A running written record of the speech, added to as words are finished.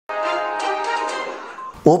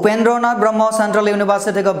Upendranath Brahma central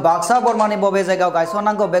university को बाक्सा बरमानी बबे जायगायाव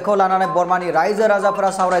गायसननांगौ बेखौ लानानै बरमानी रायजो राजाफोरा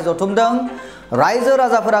सावराय जथुमदों। रायजो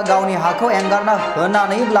राजाफोरा गावनि हाखौ एंगारना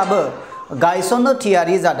होनानैब्लाबो गायसननो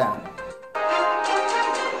थियारि जादों।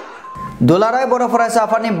 दुलाराय बर' फरायसा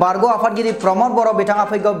आफादनि बारग' आफादगिरि प्रमद बर' बिथाङा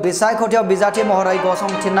फैगौ बिसायख'थियाव बिजाथि महरै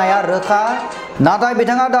गसंथिनाया रोखा, नाथाय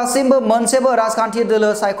बिथाङा दासिमबो मोनसेबो राजखान्थि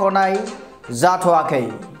दोलो सायख'नाय जाथ'वाखै।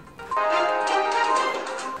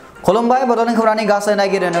 खुलुमबाय बड'लेण्ड खौरांनि गासै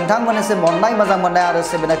नायगिरि नोंथांमोननिसिम अननाय मोजां मोननाय आरो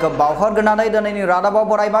सिबिनायखौ बावहरग्रोनानै दिनैनि रादाबाव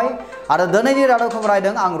बरायबाय आरो दिनैनि रादाबखौ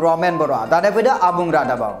बरायदों आं रमेन बर'। दानिया फैदो आबुं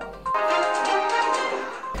रादाबाव।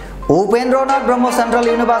 उपेन्द्रनाथ ब्रह्म सेंट्रल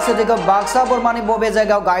यूनिवर्सिटी को बाक्सा बरमानी बबे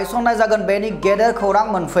जायगायाव गायसननाय जागोन बेनि गेदेर खौरां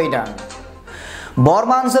मोनफैदों।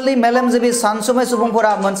 बरमा ओनसोलनि मेलेमजिबि सानसुमै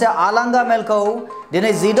सुबुंफोरा मोनसे आलांगा मेलखौ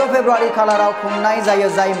दिनै 14 फेब्रुआरि खालाराव खुंनाय जायो,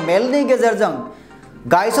 जाय मेलनि गेजेरजों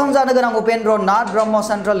गायसन जानो गोनां उपेन्द्रनाथ ब्रह्म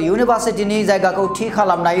सेंट्रल यूनिवर्सिटीनि जायगाखौ थि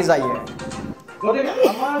खालामनाय जायो।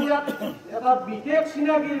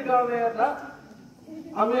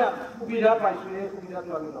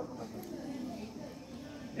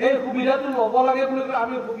 এই সুবিধাটো ল'ব লাগে বুলি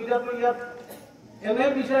আমি সুবিধাটো ইয়াত এনে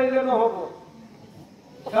বিচাৰিলে নহ'ব।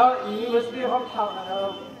 কাৰণ ইউনিভাৰ্চিটি এখন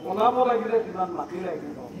বনাব লাগিলে কিমান মাটি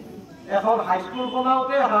লাগিব, এখন হাইস্কুল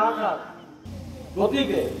বনাওঁতে হাহাকাৰ।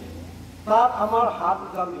 গতিকে তাত আমাৰ হাত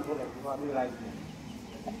উজান দিব লাগিব, আমি ৰাইজে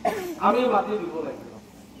আমি মাটি দিব লাগিব।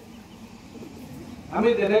 আমি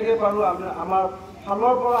যেনেকৈ পাৰোঁ আমাৰ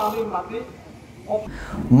ফালৰ পৰা আমি माटी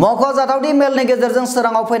मख'जाथावदि मेलनि गेजेरजों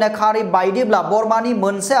सोराङाव फैनाय खारि बायदिब्ला बरमानि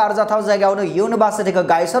मोनसे आरजाथाव जायगायावनो इउनिभार्सिटीखौ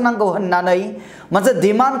गायसननांगौ होननानै मोनसे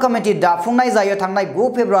डिमान्ड कमिटि दाफुंनाय जायो थांनाय 9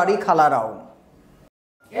 फेब्रुआरि खालाराव।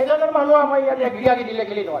 एजन মানুহ আমাৰ ইয়াত 1 বিঘা দিলে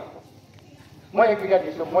গেলি নহয়, মই 1 বিঘা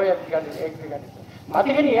দিছো, মই 1 বিঘা দিছো, 1 বিঘা দিছো,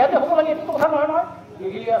 মাটিখিনি ইয়াতে হ'ব লাগে, এইটো কথা নহয় নহয়।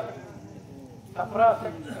 গিলিয়া আপোনাৰ আছে,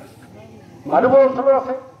 মাধৱৰ অঞ্চলৰ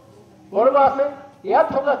আছে, বৰবা আছে, ইয়াত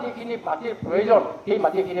থকা যিখিনি মাটিৰ প্ৰয়োজন সেই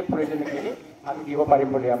মাটিখিনি প্ৰয়োজনখিনি আমি দিব পাৰিম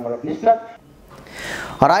বুলি আমাৰ বিশ্বাস।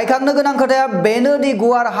 रायखांनो गोनां खोथाया बेनो दि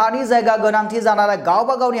गुवार हानि जायगा गोनांथि जानानै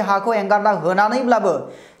गावबा गावनि हाखौ एंगारना होनानैब्लाबो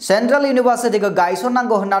सेंट्रल यूनिवर्सिटीखौ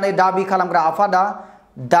गायसननांगौ होननानै दाबि खालामग्रा आफादा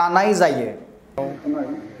दानाय जायो।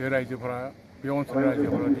 बे रायजोफोरा बे ओनसोलनि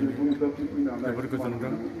रायजोफोरा जोबोर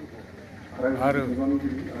गोजोनदों आरो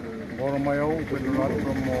बरमायाव उपेन्द्रनाथ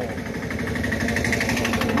ब्रह्म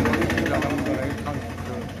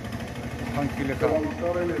थांखि लेखा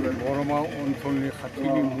बरमा ओनसोलनि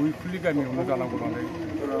खाथिनि मैखुलि गामियावनो जानांगौ होननानै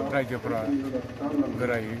रायजोफोरा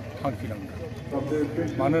गोरायै थांखि लांदों।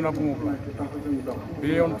 मानो होनना बुङोब्ला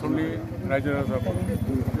बे ओनसोलनि रायजो राजाफोर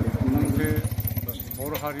मोनसे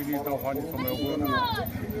बर' हारिनि दावहानि समावबो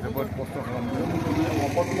जोबोद खस्थ' खालामदों।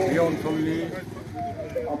 बे ओनसोलनि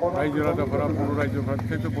रायजो राजाफोरा बर' रायजोफोरा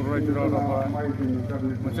बिखेखै बर' रायजो राजाफोरा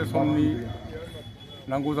मोनसे समनि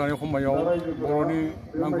नांगौ जानाय समायाव बर'नि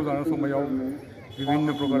नांगौ जानाय समायाव विभिन्न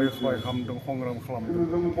प्रकारे सहाय खालामदों, संग्राम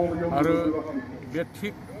खालामदों आरो बे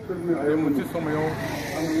थिग बे मोनसे समायाव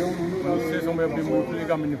बे मैखुलि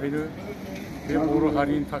गामिनिफ्रायनो बे बर'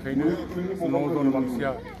 हारिनि थाखायनो 9 जन मानसिया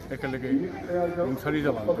एखेलगे रुंसारि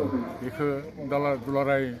जालांदों। बेखौ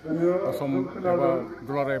दुलाराय असम एबा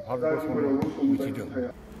दुलाराय भारतबर्षआव मिथिदों।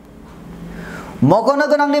 मख'नो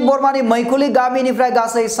गोनांनि बरमानि मैखुलि गामिनिफ्राय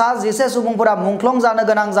गासै सा 11 सुबुंफोरा मुंख्लं जानो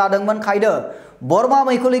गोनां जादोंमोन खायदो बरमा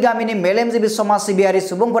मैखुलि गामिनि मेलेमजिबि समाज सिबियारि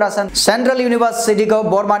सुबुंफोरा सेंट्रल यूनिवर्सिटीखौ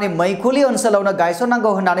बरमानि मैखुलि ओनसोलावनो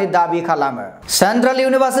गायसननांगौ होननानै दाबि खालामो। सेंट्रल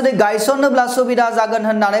यूनिवर्सिटी गायसननोब्ला सुबिदा जागोन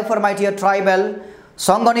होननानै फोरमायथियो ट्राइबेल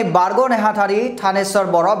संघनि बारग' नेहाथारि थानेश्वर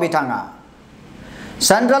बर' बिथाङा।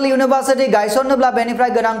 सेंट्रल यूनिवर्सिटी गायसननोब्ला बेनिफ्राय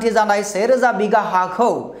गोनांथि जानाय 1000 बिगा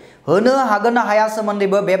हाखौ होनो हागोन ना हाया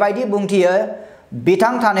सोमोन्दैबो बेबायदि बुंथियो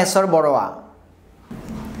बिथां थानेश्वर बर'आ।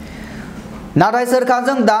 नाथाय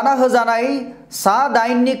सोरखारजों दाना होजानाय सा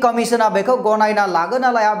 8नि कमिसना बेखौ गनायना लागोन ना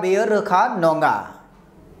लाया बेयो रोखा नङा।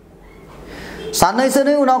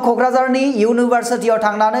 साननैसोनि उनाव क'क्राझारनि इउनिभार्सिटीयाव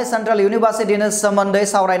थांनानै सेंट्रल यूनिवर्सिटीनि सोमोन्दै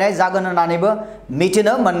सावरायनाय जागोन होननानैबो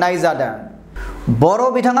मिथिनो मोननाय जादों।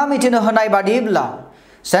 बर' बिथाङा मिथिनो होनाय बादिब्ला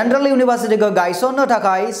सेंट्रल यूनिवर्सिटीखौ गायसननो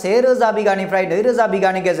थाखाय 1000 बिगानिफ्राय 2000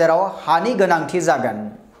 बिगानि गेजेराव हानि गोनांथि जागोन।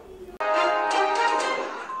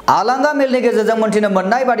 आलांगा मेलनि गेजेरजों मोनथिनो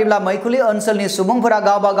मोननाय बादिब्ला मैखुलि ओनसोलनि सुबुंफोरा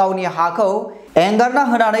गावबा गावनि हाखौ एंगारना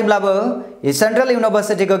होनानैब्लाबो सेंट्रल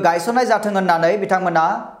यूनिवर्सिटीखौ गायसननाय जाथों होननानै बिथांमोना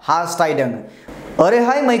हास्थायदों।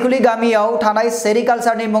 ओरैहाय मैखुलि गामियाव थानाय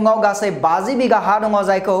सेरिकालचारनि मुङाव गासै 50 बिगा हा दङ,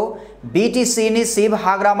 जायखौ बीटीसीनि चिफ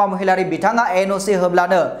हाग्रामा महिलारि बिथाङा एनओसी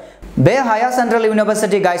होब्लानो बे हाया सेंट्रल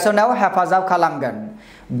यूनिवर्सिटी गायसननायाव हेफाजाब खालामगोन।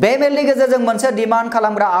 बे मेलनि गेजेरजों मोनसे डिमान्ड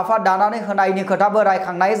खालामग्रा आफाद दानानै होनायनि खोथाबो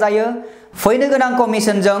रायखांनाय जायो। फैनो गोनां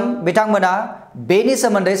कमिसनजों बिथांमोना बेनि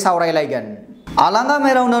सोमोन्दै सावरायलायगोन। आलांगा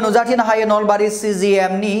मेरावनो नुजाथिनो हायो नलबारि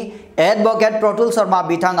CGM नि एडभोकेट प्रतुल शर्मा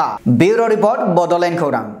बिथाङा। ब्यूरो रिपोर्ट बडलेण्ड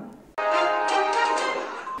खौरां।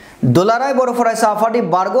 दुलाराय बर' फरायसा आफादनि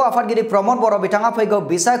बारग' आफादगिरि प्रमद बर' बिथाङा फैगौ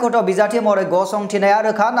बिसायख'थ बिजाथि महरै गसंथिनाया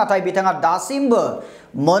रोखा, नाथाय बिथाङा दासिमबो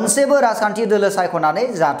मोनसेबो राजखान्थि दोलो सायख'नानै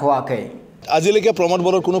जाथ'वाखै। আজিলৈকে প্ৰমোদ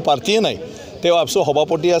বৰৰ কোনো পাৰ্টিয়ে নাই। তেওঁ আপছো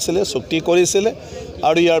সভাপতি আছিলে, চুক্তি কৰিছিলে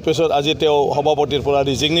আৰু ইয়াৰ পিছত আজি তেওঁ সভাপতিৰ পৰা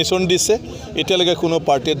ৰিজিগনেশ্যন দিছে। এতিয়ালৈকে কোনো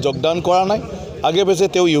পাৰ্টিত যোগদান কৰা নাই। আগে পিছে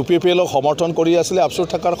তেওঁ UPPLক সমৰ্থন কৰি আছিলে আপছো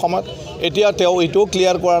থকাৰ সময়ত। এতিয়া তেওঁ এইটোও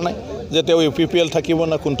ক্লিয়াৰ কৰা নাই যে তেওঁ UPPL থাকিব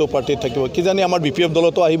না কোনটো পাৰ্টিত থাকিব। কিজানি আমাৰ BPF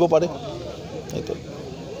দলতো আহিব পাৰে।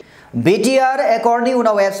 BTR एकर्डनि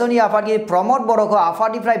उनाव एबसुनि आफादगिरि प्रमद बर'खौ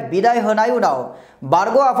आफादनिफ्राय बिदाय होनाय उनाव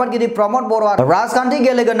बारग' आफादगिरि प्रमद बर'आ राजखान्थि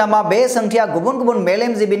गेलेगोन नामा बे सोंथिया गुबुन गुबुन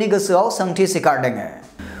मेलेमजिबिनि गोसोआव सोंथि सिखारदों।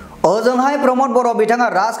 ओजोंहाय प्रमद बर' बिथाङा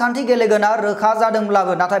राजखान्थि गेलेगोना रोखा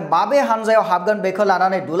जादोंब्लाबो नाथाय माबे हानजायाव हाबगोन बेखौ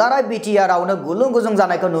लानानै दुलाराय BTRआवनो गुलुं गुजुं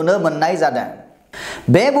जानायखौ नुनो मोननाय जादों।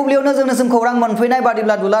 बे बुब्लियावनो जोंनिसिम खौरां मोनफैनाय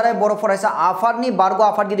बादिब्ला दुलाराय बर' फरायसा आफादनि बारग'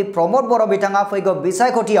 आफादगिरि प्रमद बर' बिथाङा फैगौ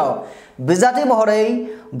बिसायख'थियाव बिजाथि महरै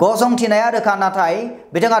गसंथिनाया रोखा, नाथाय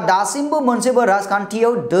बिथाङा दासिमबो मोनसेबो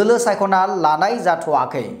राजखान्थियाव दोलो सायख'ना लानाय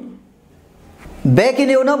जाथ'वाखै।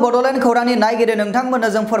 बेखिनियावनो बडलेण्ड खौरांनि नायगिरि नोंथांमोननो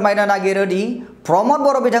जों फोरमायनो नागिरो दि प्रमद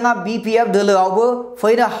बर' बिथाङा BPF दोलोआवबो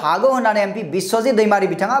फैनो हागौ होननानै MP बिश्वजित दैमारी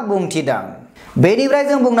बिथाङा बुंथिदों। बेनिफ्राय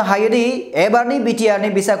जों बुंनो हायोदि एबारनि BTRनि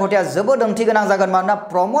बिसायख'थिया जोबोद ओंथिगोनां जागोन, मानोना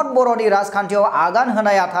प्रमद बर'नि राजखान्थियाव आगान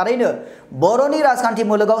होनाया थारैनो बर'नि राजखान्थि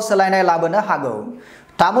मुलुगाव सोलायनाय लाबोनो हागौ।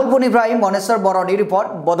 तामुलपुरनिफ्राय मनेश्वर बर'नि रिपर्ट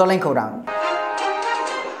बडलेण्ड खौरां।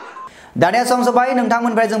 दानिया सम सफाय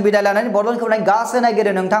नोंथांमोननिफ्राय जों बिदाय लानानै बडलेण्ड खौरांनि गासै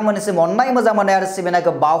नायगिरि नोंथांमोननिसिम अननाय मोजां मोननाय आरो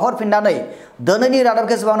सिबिनायखौ बावहरफिननानै दिनैनि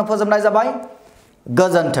रादाबखौ एसेबांनो फोजोबनाय जाबाय।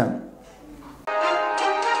 गोजोन्थों।